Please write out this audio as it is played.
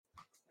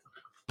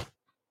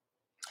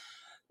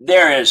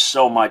There is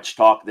so much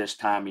talk this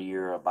time of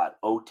year about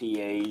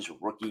OTAs,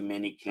 rookie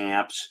mini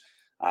camps,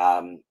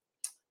 um,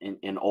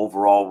 in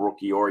overall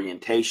rookie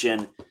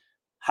orientation.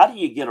 How do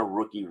you get a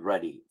rookie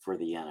ready for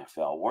the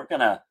NFL? We're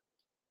going to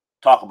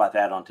talk about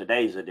that on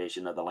today's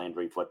edition of the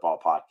Landry Football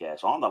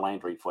Podcast on the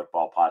Landry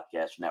Football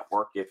Podcast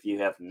Network. If you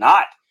have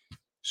not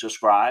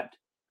subscribed,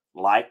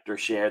 liked, or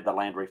shared the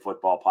Landry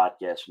Football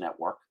Podcast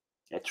Network,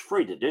 it's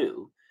free to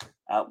do.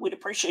 We'd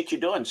appreciate you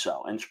doing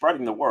so and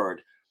spreading the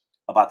word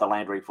about the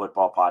Landry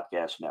Football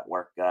Podcast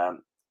Network.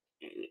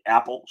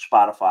 Apple,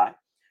 Spotify,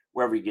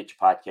 wherever you get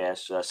your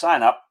podcasts,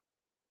 sign up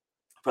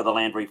for the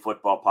Landry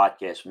Football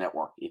Podcast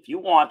Network. If you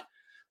want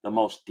the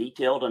most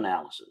detailed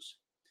analysis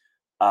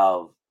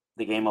of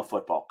the game of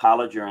football,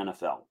 college or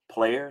NFL,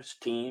 players,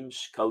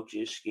 teams,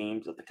 coaches,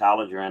 schemes at the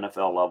college or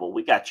NFL level,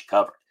 we got you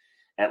covered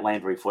at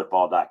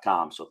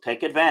LandryFootball.com. So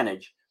take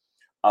advantage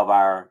of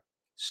our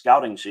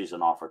scouting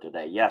season offer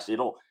today. Yes,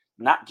 it'll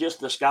not just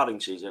the scouting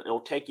season,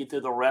 it'll take you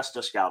through the rest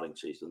of scouting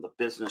season, the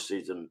business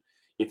season,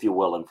 if you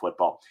will, in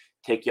football.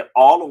 Take you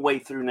all the way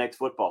through next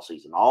football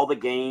season, all the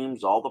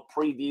games, all the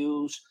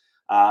previews,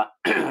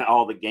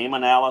 all the game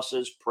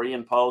analysis, pre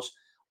and post,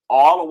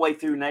 all the way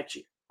through next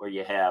year, where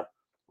you have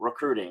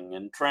recruiting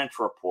and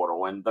transfer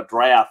portal and the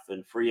draft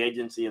and free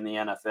agency in the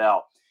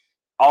NFL,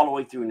 all the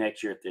way through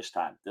next year at this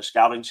time. The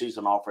scouting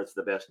season offers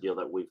the best deal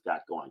that we've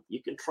got going.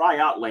 You can try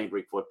out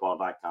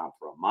LandryFootball.com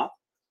for a month,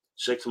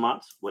 6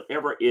 months,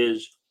 whatever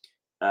is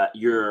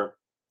your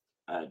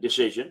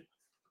decision.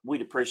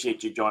 We'd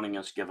appreciate you joining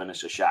us, giving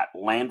us a shot.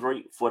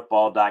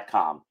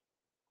 LandryFootball.com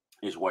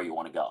is where you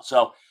want to go.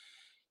 So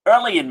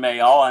early in May,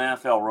 all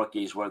NFL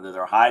rookies, whether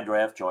they're high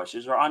draft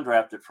choices or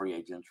undrafted free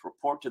agents,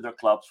 report to their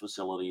club's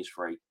facilities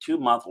for a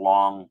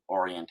 2-month-long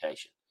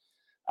orientation.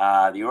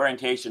 The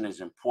orientation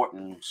is an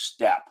important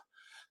step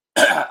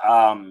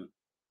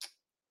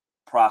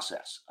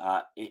process.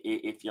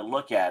 If you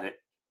look at it,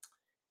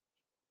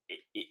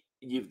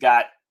 you've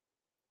got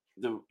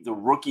the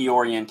rookie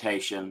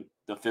orientation,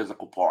 the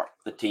physical part,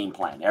 the team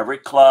plan. Every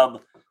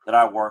club that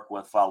I work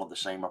with follow the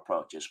same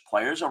approach. As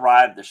players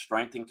arrive, the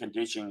strength and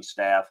conditioning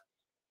staff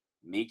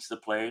meets the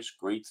players,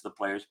 greets the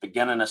players,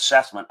 begin an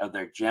assessment of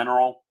their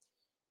general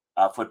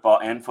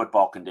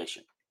football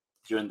condition.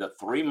 During the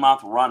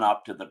 3-month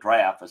run-up to the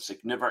draft, a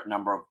significant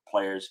number of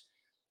players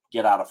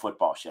get out of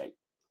football shape.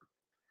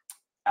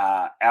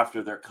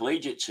 After their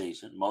collegiate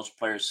season, most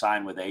players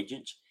sign with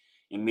agents,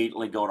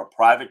 immediately go to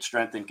private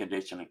strength and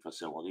conditioning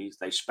facilities.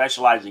 They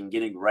specialize in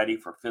getting ready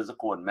for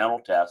physical and mental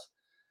tests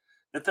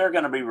that they're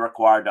going to be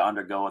required to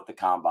undergo at the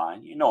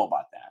combine. You know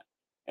about that.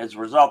 As a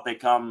result, they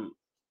come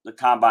the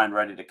combine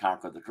ready to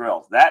conquer the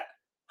drills. That,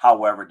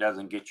 however,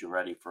 doesn't get you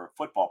ready for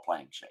football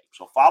playing shape.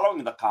 So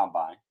following the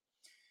combine,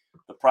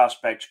 the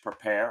prospects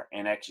prepare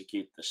and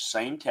execute the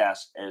same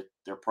tests as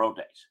their pro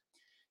days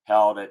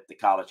held at the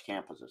college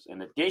campuses.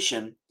 In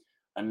addition,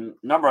 a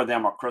number of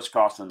them are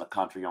crisscrossing the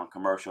country on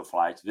commercial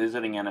flights,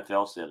 visiting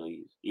NFL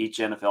cities. Each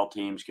NFL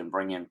teams can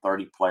bring in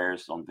 30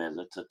 players on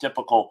visits. A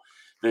typical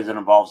visit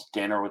involves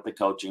dinner with the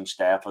coaching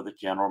staff or the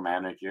general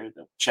manager.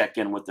 They'll check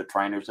in with the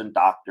trainers and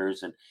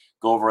doctors and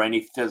go over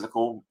any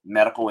physical,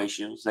 medical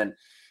issues. Then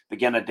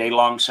begin a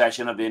day-long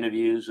session of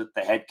interviews with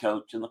the head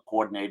coach and the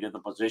coordinator, the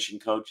position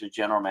coach, the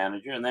general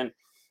manager, and then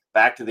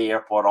back to the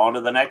airport, on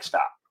to the next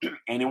stop.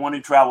 Anyone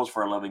who travels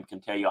for a living can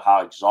tell you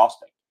how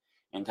exhausting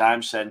and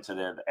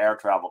time-sensitive air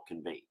travel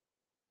can be.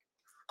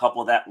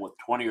 Couple that with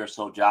 20 or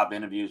so job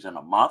interviews in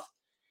a month,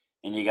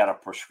 and you got a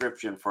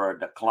prescription for a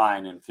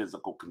decline in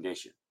physical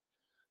condition.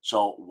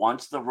 So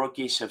once the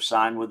rookies have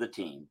signed with the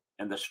team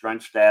and the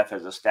strength staff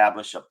has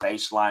established a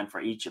baseline for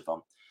each of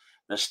them,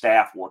 the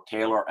staff will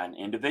tailor an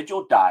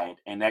individual diet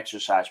and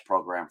exercise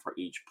program for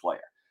each player.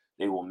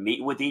 They will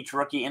meet with each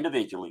rookie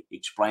individually,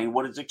 explain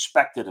what is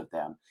expected of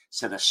them,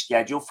 set a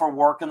schedule for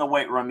work in the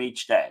weight room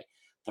each day.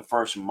 The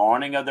first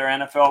morning of their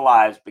NFL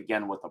lives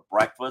begin with a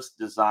breakfast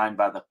designed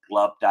by the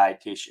club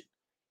dietitian.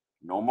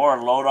 No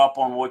more load up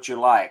on what you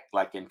like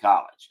in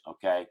college,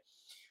 okay?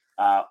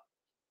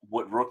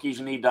 What rookies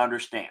need to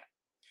understand.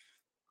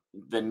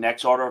 The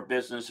next order of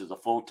business is a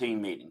full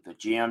team meeting. The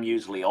GM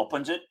usually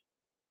opens it.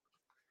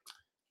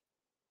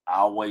 I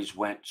always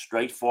went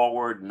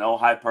straightforward, no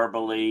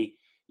hyperbole.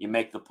 You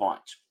make the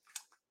points.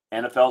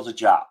 NFL's a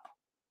job,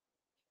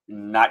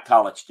 not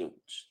college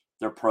students.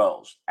 They're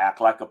pros.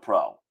 Act like a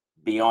pro.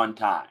 Be on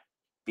time.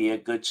 Be a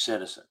good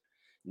citizen.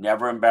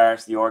 Never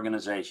embarrass the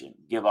organization.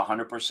 Give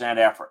 100%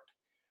 effort.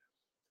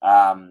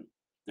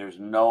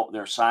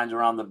 There's signs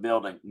around the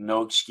building.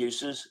 No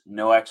excuses,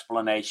 no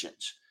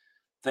explanations.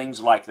 Things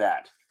like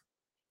that.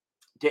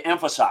 To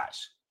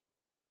emphasize,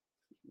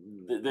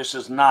 this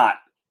is not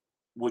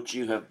what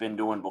you have been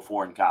doing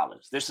before in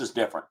college. This is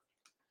different.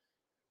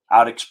 I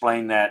would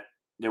explain that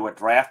they were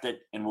drafted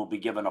and will be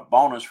given a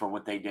bonus for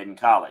what they did in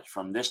college.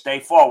 From this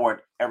day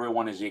forward,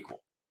 everyone is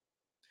equal.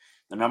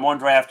 The number one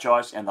draft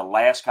choice and the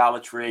last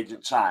college free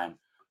agent signed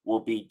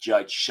will be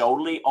judged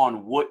solely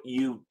on what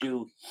you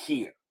do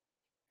here.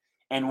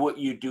 And what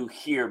you do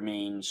here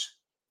means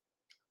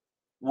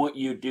what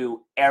you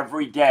do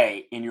every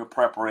day in your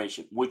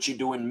preparation, what you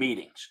do in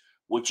meetings,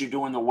 what you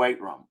do in the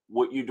weight room,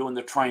 what you do in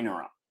the training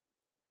room,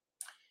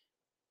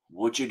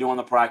 what you do on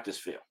the practice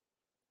field.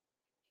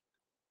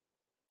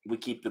 We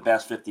keep the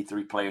best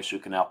 53 players who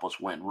can help us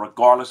win,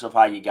 regardless of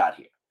how you got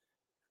here.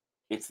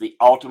 It's the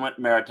ultimate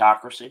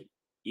meritocracy.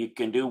 You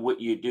can do what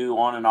you do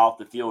on and off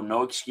the field.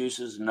 No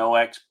excuses, no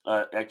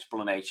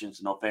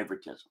explanations, no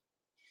favoritism.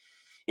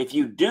 If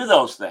you do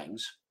those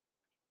things,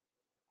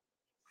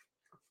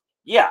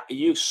 yeah,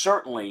 you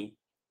certainly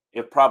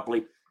have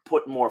probably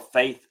put more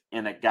faith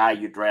in a guy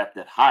you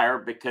drafted higher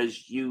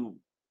because you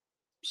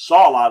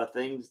saw a lot of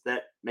things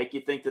that make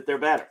you think that they're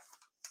better.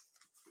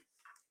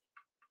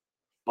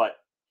 But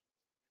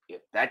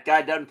if that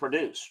guy doesn't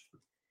produce,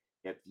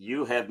 if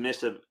you have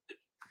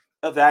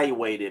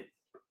misevaluated,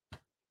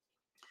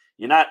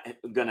 you're not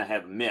going to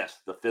have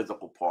missed the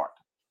physical part.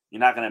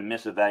 You're not going to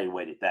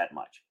misevaluate it that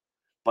much.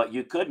 But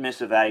you could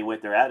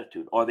misevaluate their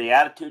attitude, or the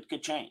attitude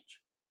could change.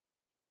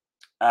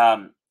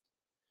 I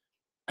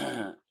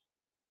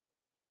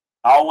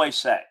always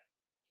say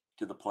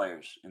to the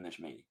players in this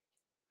meeting,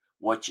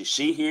 what you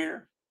see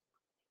here,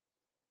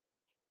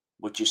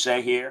 what you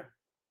say here,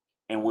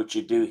 and what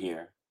you do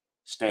here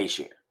stays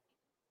here.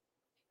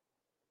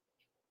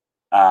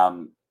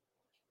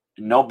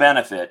 No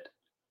benefit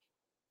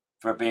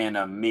for being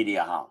a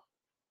media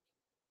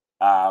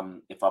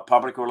hound. If a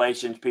public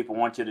relations people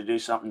want you to do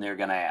something, they're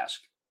going to ask.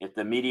 If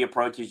the media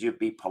approaches you,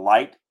 be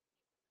polite,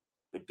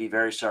 but be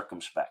very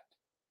circumspect.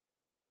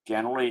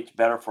 Generally, it's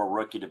better for a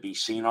rookie to be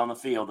seen on the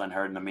field than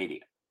heard in the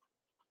media.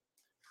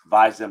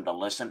 Advise them to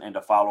listen and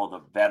to follow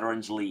the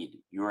veterans' lead.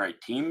 You are a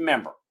team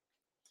member.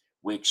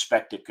 We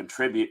expect to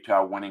contribute to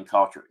our winning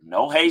culture.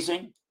 No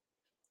hazing,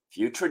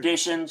 few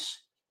traditions,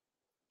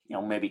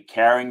 maybe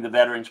carrying the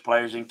veterans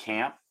players in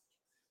camp.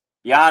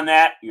 Beyond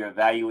that, you're a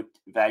value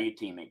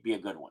teammate. Be a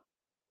good one.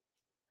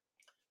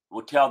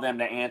 We'll tell them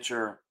to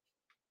answer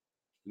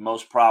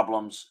most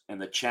problems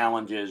and the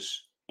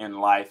challenges in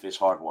life is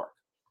hard work.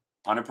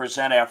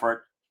 100%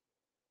 effort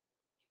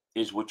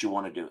is what you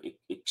want to do,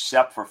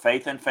 except for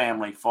faith and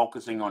family,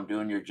 focusing on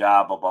doing your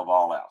job above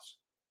all else.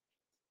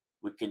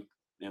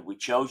 We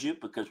chose you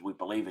because we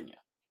believe in you.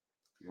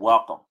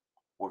 Welcome.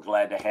 We're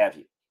glad to have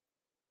you.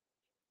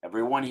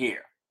 Everyone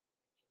here,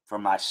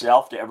 from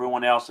myself to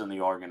everyone else in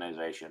the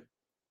organization,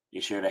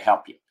 is here to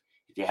help you.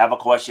 If you have a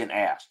question,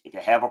 ask. If you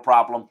have a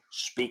problem,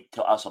 speak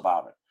to us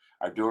about it.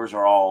 Our doors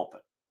are all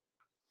open.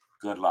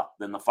 Good luck.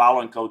 Then the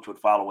following coach would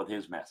follow with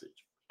his message,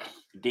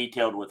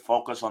 detailed with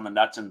focus on the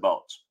nuts and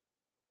bolts,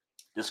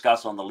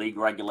 discuss on the league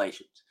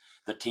regulations,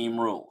 the team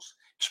rules,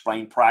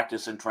 explain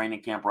practice and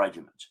training camp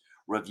regimens,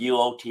 review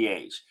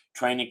OTAs,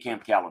 training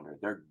camp calendar.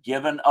 They're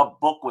given a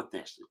book with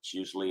this. It's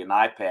usually an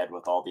iPad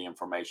with all the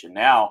information.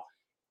 Now,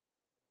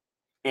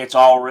 it's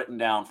all written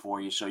down for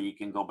you so you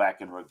can go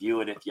back and review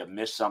it. If you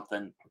miss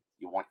something,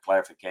 you want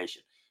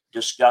clarification.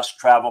 Discuss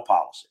travel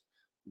policy,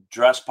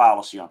 dress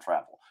policy on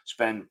travel.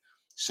 Spend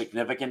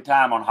significant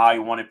time on how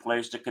you wanted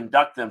players to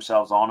conduct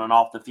themselves on and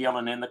off the field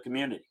and in the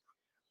community.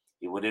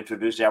 He would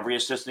introduce every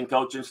assistant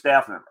coach and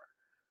staff member,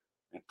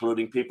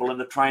 including people in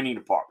the training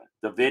department,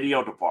 the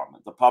video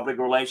department, the public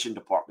relations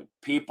department,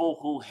 people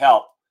who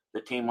help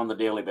the team on the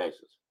daily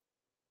basis.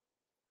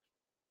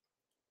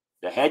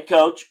 The head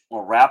coach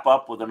will wrap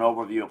up with an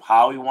overview of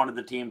how he wanted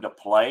the team to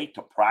play,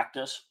 to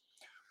practice,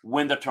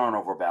 win the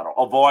turnover battle,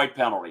 avoid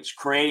penalties,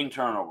 creating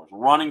turnovers,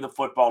 running the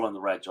football in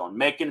the red zone,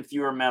 making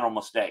fewer mental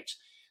mistakes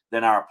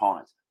than our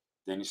opponents.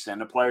 Then you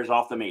send the players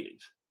off the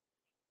meetings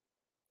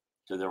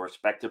to their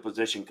respective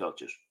position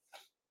coaches.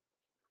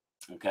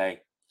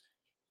 Okay.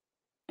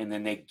 And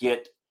then they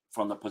get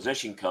from the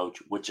position coach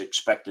what's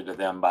expected of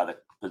them by the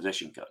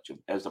position coach.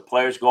 As the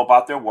players go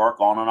about their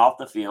work on and off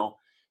the field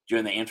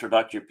during the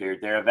introductory period,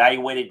 they're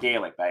evaluated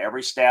daily by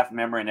every staff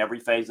member in every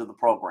phase of the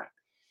program.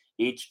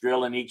 Each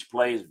drill and each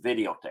play is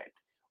videotaped.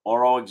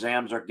 Oral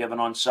exams are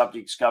given on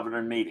subjects covered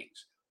in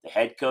meetings. The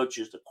head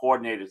coaches, the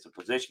coordinators, the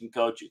position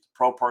coaches, the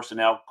pro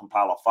personnel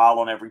compile a file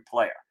on every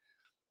player.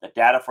 The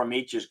data from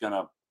each is going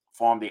to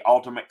form the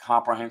ultimate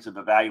comprehensive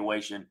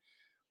evaluation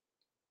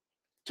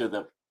to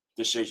the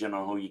decision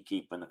on who you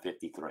keep in the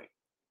 53.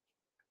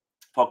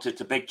 Folks,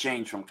 it's a big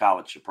change from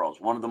college to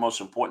pros. One of the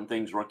most important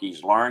things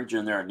rookies learn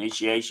during their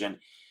initiation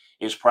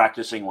is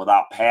practicing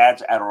without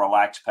pads at a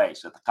relaxed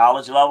pace. At the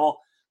college level,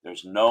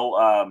 there's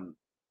not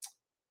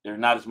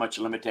as much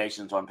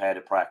limitations on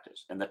padded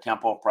practice, and the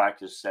tempo of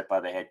practice is set by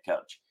the head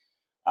coach.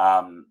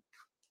 A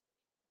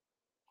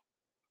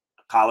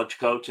college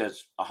coach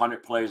has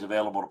 100 players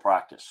available to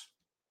practice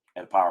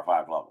at a Power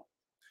 5 level.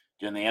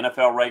 During the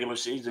NFL regular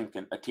season,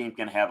 a team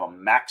can have a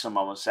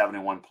maximum of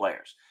 71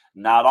 players,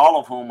 not all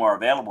of whom are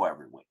available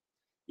every week.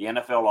 The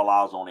NFL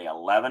allows only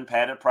 11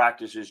 padded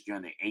practices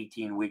during the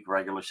 18-week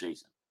regular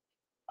season.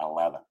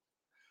 11.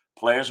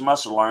 Players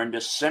must learn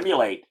to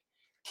simulate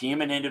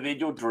team and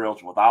individual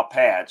drills without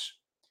pads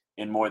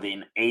in more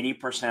than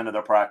 80% of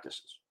their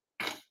practices.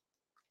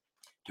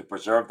 To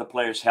preserve the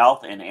player's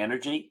health and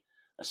energy,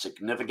 a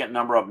significant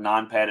number of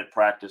non-padded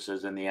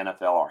practices in the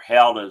NFL are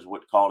held as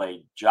what's called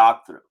a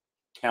jog-through.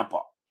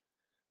 tempo.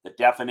 The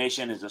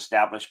definition is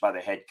established by the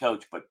head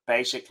coach, but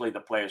basically the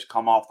players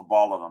come off the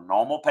ball at a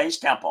normal pace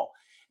tempo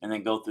and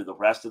then go through the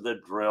rest of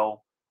the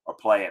drill or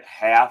play at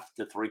half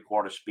to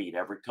three-quarter speed.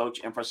 Every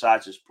coach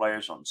emphasizes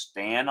players on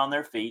staying on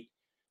their feet,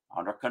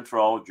 under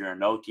control. During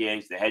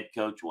OTAs, the head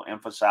coach will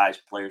emphasize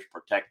players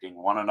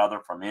protecting one another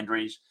from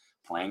injuries,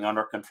 playing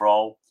under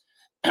control.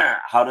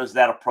 How does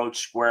that approach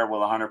square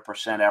with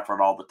 100%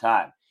 effort all the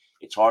time?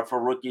 It's hard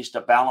for rookies to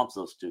balance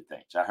those two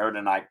things. I heard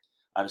an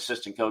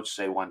assistant coach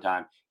say one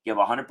time, give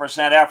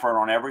 100% effort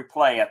on every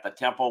play at the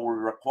tempo we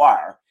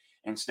require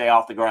and stay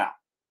off the ground.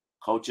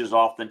 Coaches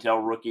often tell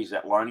rookies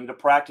that learning to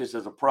practice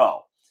as a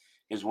pro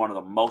is one of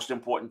the most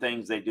important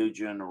things they do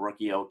during the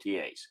rookie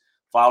OTAs.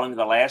 Following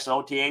the last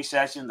OTA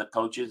session, the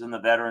coaches and the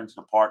veterans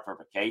depart for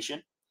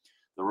vacation.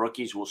 The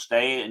rookies will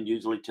stay, and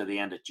usually to the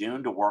end of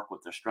June, to work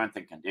with their strength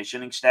and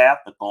conditioning staff.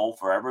 The goal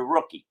for every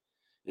rookie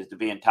is to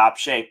be in top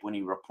shape when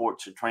he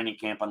reports to training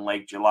camp in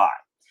late July.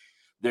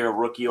 There are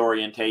rookie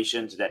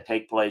orientations that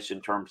take place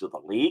in terms of the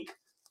league,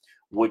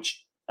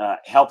 which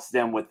helps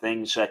them with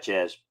things such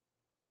as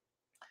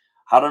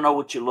how to know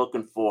what you're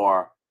looking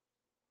for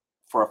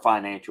a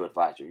financial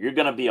advisor. You're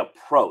going to be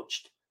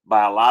approached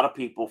by a lot of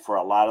people for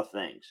a lot of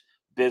things,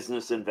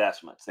 business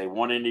investments. They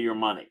want into your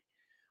money.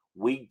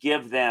 We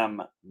give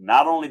them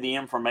not only the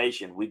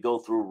information, we go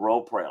through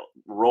role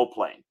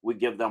playing. We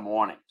give them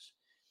warnings.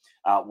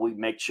 We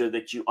make sure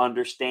that you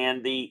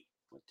understand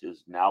which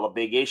is now a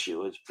big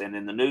issue, it's been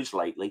in the news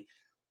lately,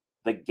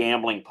 the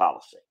gambling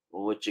policy,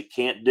 what you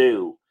can't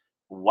do,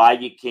 why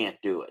you can't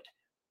do it,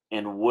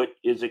 and what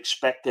is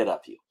expected of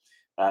you.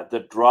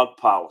 The drug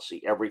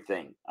policy,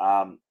 everything.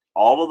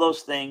 All of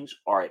those things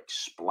are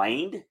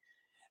explained.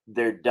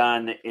 They're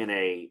done in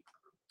a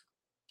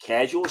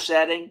casual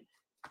setting,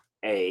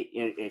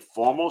 a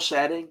formal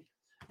setting.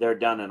 They're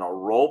done in a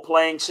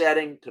role-playing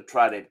setting to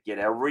try to get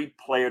every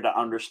player to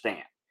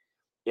understand.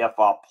 If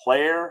a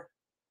player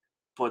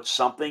puts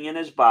something in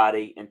his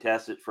body and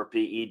tests it for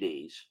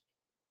PEDs,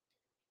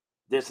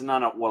 this is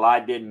none of, well, I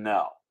didn't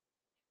know.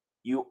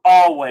 You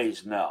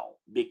always know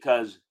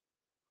because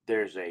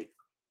there's a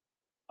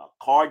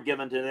card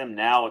given to them.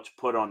 Now it's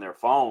put on their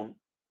phone.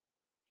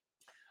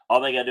 All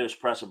they got to do is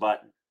press a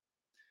button.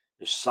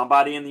 There's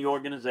somebody in the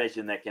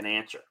organization that can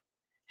answer.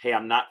 Hey,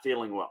 I'm not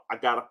feeling well. I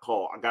got a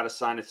call. I got a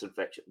sinus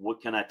infection.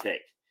 What can I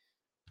take?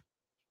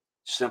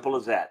 Simple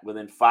as that.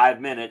 Within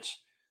 5 minutes,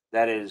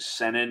 that is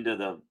sent into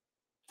the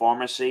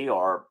pharmacy,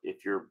 or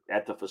if you're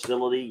at the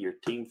facility, your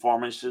team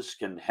pharmacist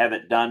can have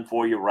it done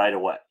for you right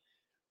away.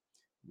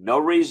 No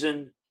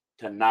reason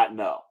to not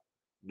know.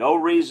 No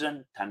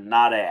reason to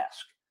not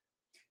ask.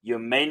 You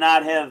may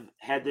not have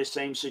had this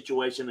same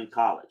situation in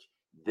college.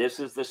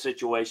 This is the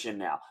situation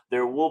now.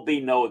 There will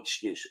be no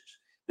excuses.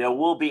 There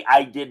will be,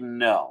 I didn't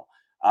know.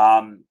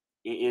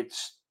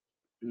 It's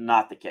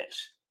not the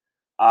case.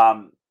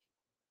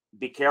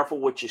 Be careful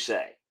what you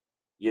say.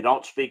 You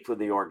don't speak for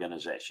the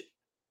organization.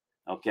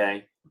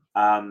 Okay?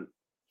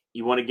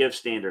 You want to give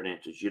standard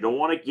answers. You don't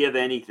want to give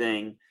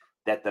anything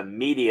that the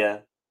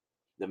media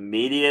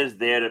is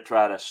there to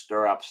try to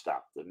stir up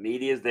stuff. The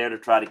media is there to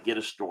try to get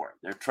a story.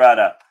 They're trying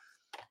to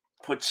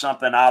put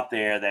something out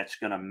there that's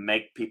going to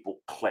make people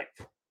click.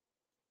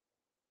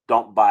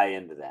 Don't buy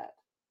into that.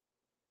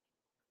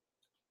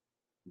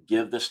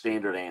 Give the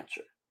standard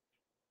answer.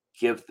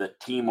 Give the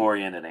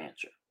team-oriented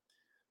answer.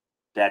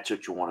 That's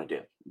what you want to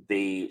do.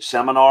 The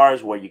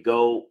seminars where you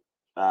go,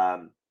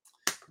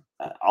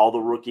 all the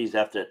rookies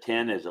have to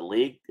attend as a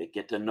league. They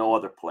get to know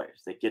other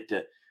players. They get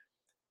to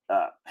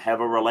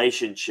have a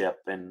relationship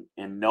and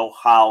know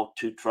how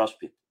to trust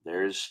people.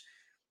 There's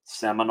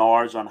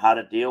seminars on how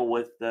to deal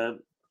with,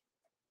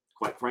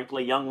 quite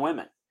frankly, young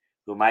women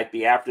who might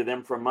be after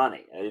them for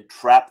money,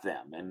 trap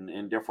them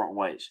in different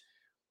ways.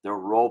 There are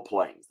role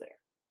playing there.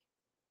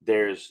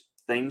 There's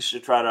things to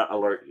try to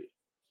alert you.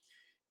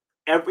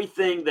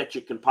 Everything that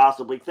you can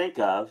possibly think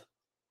of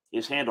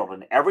is handled.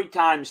 And every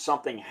time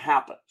something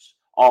happens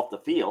off the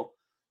field,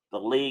 the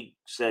league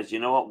says, you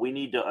know what, we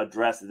need to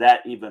address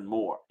that even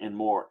more and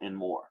more and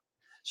more.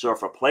 So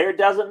if a player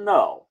doesn't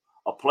know,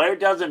 a player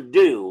doesn't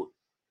do,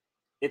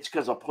 it's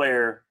because a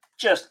player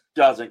just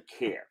doesn't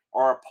care,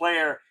 or a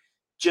player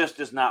just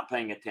is not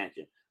paying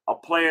attention. A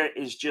player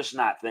is just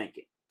not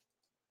thinking.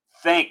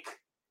 Think.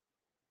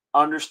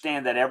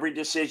 Understand that every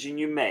decision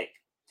you make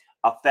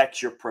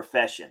affects your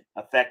profession,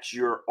 affects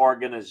your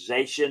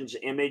organization's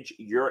image,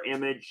 your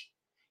image.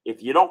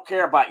 If you don't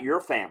care about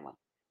your family,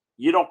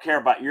 you don't care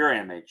about your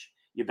image,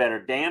 you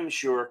better damn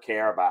sure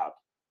care about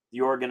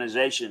the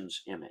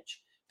organization's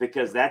image,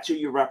 because that's who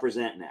you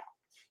represent now.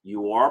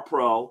 You are a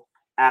pro,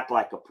 act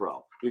like a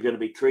pro. You're going to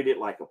be treated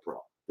like a pro.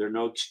 There are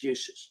no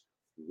excuses.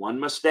 One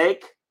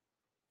mistake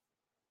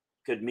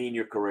could mean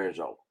your career is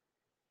over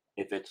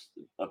if it's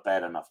a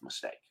bad enough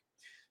mistake.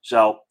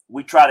 So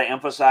we try to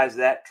emphasize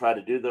that, try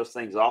to do those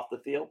things off the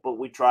field, but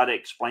we try to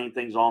explain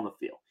things on the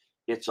field.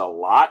 It's a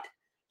lot,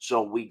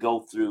 so we go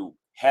through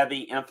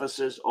heavy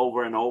emphasis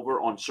over and over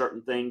on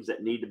certain things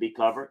that need to be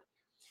covered.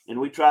 And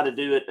we try to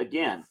do it,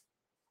 again,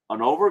 an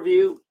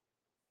overview,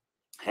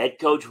 Head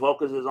coach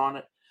focuses on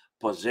it.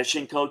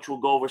 Position coach will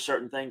go over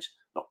certain things.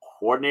 The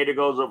coordinator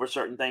goes over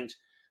certain things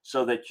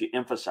so that you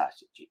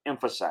emphasize it. You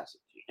emphasize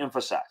it. You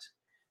emphasize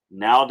it.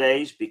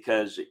 Nowadays,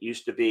 because it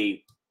used to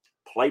be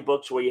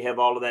playbooks where you have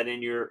all of that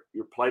in your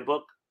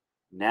playbook,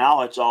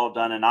 now it's all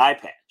done in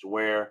iPads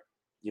where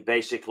you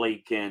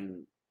basically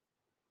can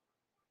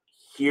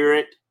hear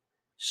it,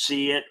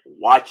 see it,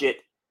 watch it.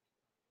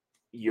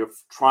 You're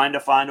trying to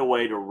find a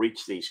way to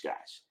reach these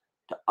guys,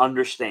 to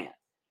understand.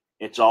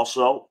 It's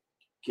also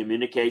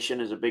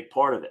communication is a big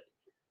part of it.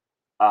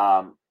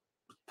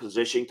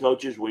 Position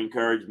coaches, we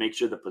encourage, make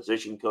sure the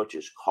position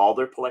coaches call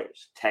their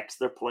players, text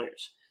their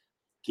players,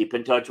 keep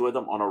in touch with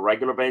them on a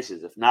regular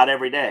basis, if not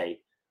every day,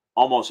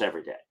 almost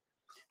every day.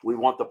 We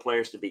want the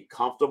players to be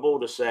comfortable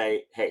to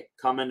say, hey,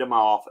 come into my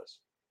office.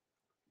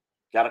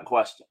 Got a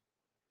question.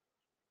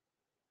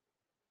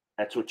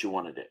 That's what you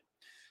want to do.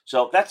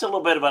 So that's a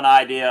little bit of an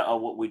idea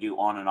of what we do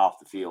on and off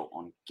the field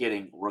on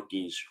getting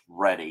rookies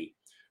ready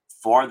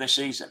for the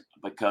season.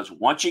 Because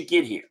once you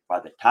get here, by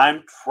the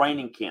time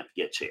training camp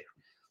gets here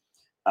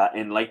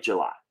in late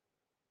July,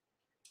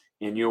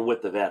 and you're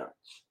with the veterans,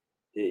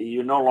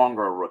 you're no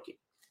longer a rookie.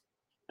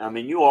 I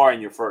mean, you are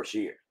in your first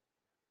year,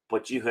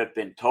 but you have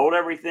been told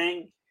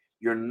everything.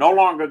 You're no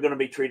longer going to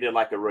be treated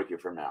like a rookie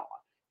from now on.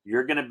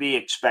 You're going to be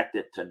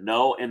expected to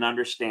know and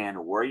understand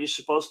where you're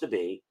supposed to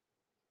be,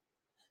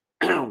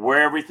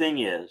 where everything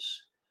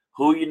is,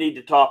 who you need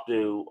to talk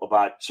to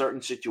about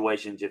certain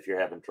situations if you're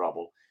having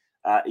trouble.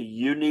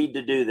 You need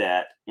to do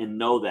that and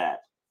know that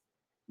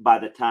by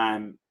the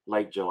time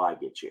late July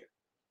gets here,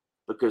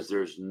 because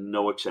there's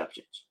no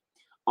exceptions.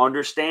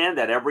 Understand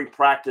that every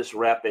practice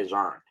rep is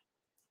earned.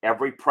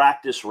 Every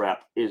practice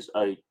rep is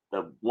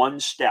the one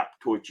step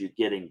towards you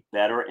getting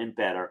better and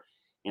better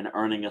in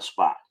earning a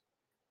spot.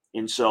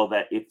 And so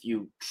that if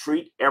you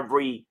treat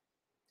every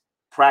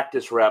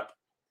practice rep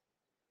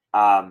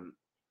as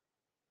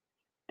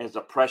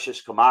a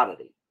precious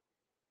commodity,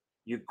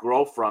 you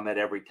grow from it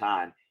every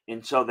time.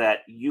 And so that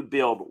you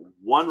build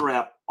one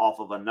rep off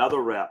of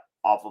another rep,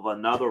 off of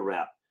another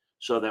rep,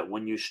 so that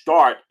when you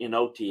start in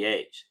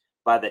OTAs,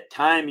 by the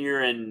time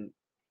you're in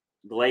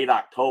late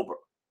October,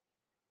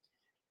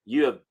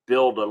 you have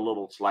built a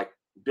little, it's like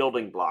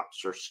building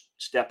blocks or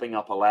stepping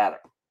up a ladder.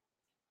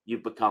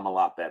 You've become a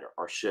lot better,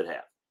 or should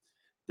have.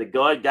 The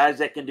guys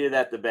that can do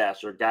that the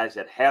best are guys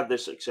that have the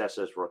success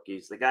as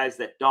rookies. The guys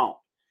that don't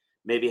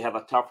maybe have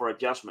a tougher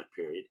adjustment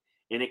period,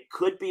 and it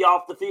could be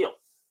off the field.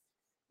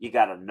 You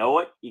got to know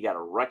it. You got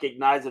to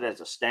recognize it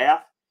as a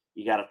staff.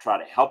 You got to try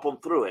to help them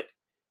through it,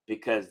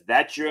 because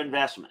that's your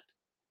investment.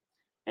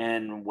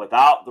 And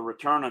without the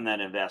return on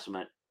that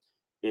investment,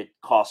 it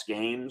costs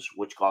games,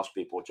 which costs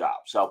people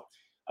jobs. So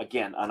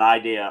again, an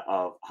idea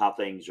of how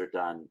things are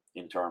done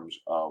in terms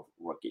of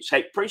rookies.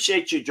 Hey,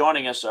 appreciate you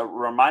joining us. A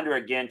reminder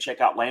again, check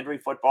out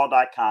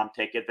LandryFootball.com.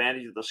 Take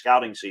advantage of the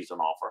scouting season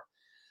offer.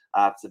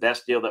 It's the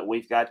best deal that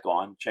we've got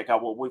going. Check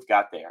out what we've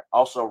got there.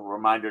 Also, a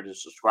reminder to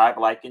subscribe,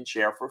 like, and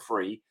share for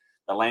free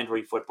the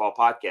Landry Football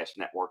Podcast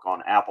Network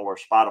on Apple or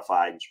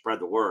Spotify, and spread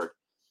the word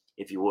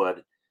if you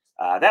would.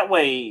 That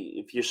way,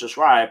 if you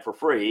subscribe for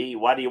free,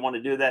 why do you want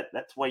to do that?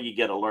 That's the way you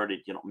get alerted.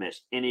 You don't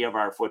miss any of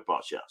our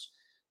football shows.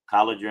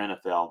 College or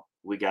NFL,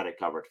 we got it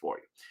covered for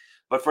you.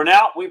 But for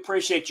now, we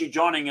appreciate you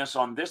joining us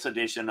on this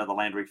edition of the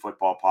Landry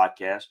Football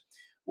Podcast.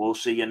 We'll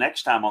see you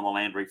next time on the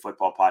Landry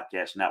Football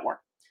Podcast Network,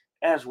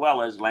 as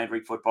well as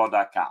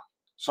LandryFootball.com.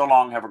 So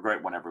long. Have a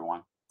great one,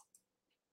 everyone.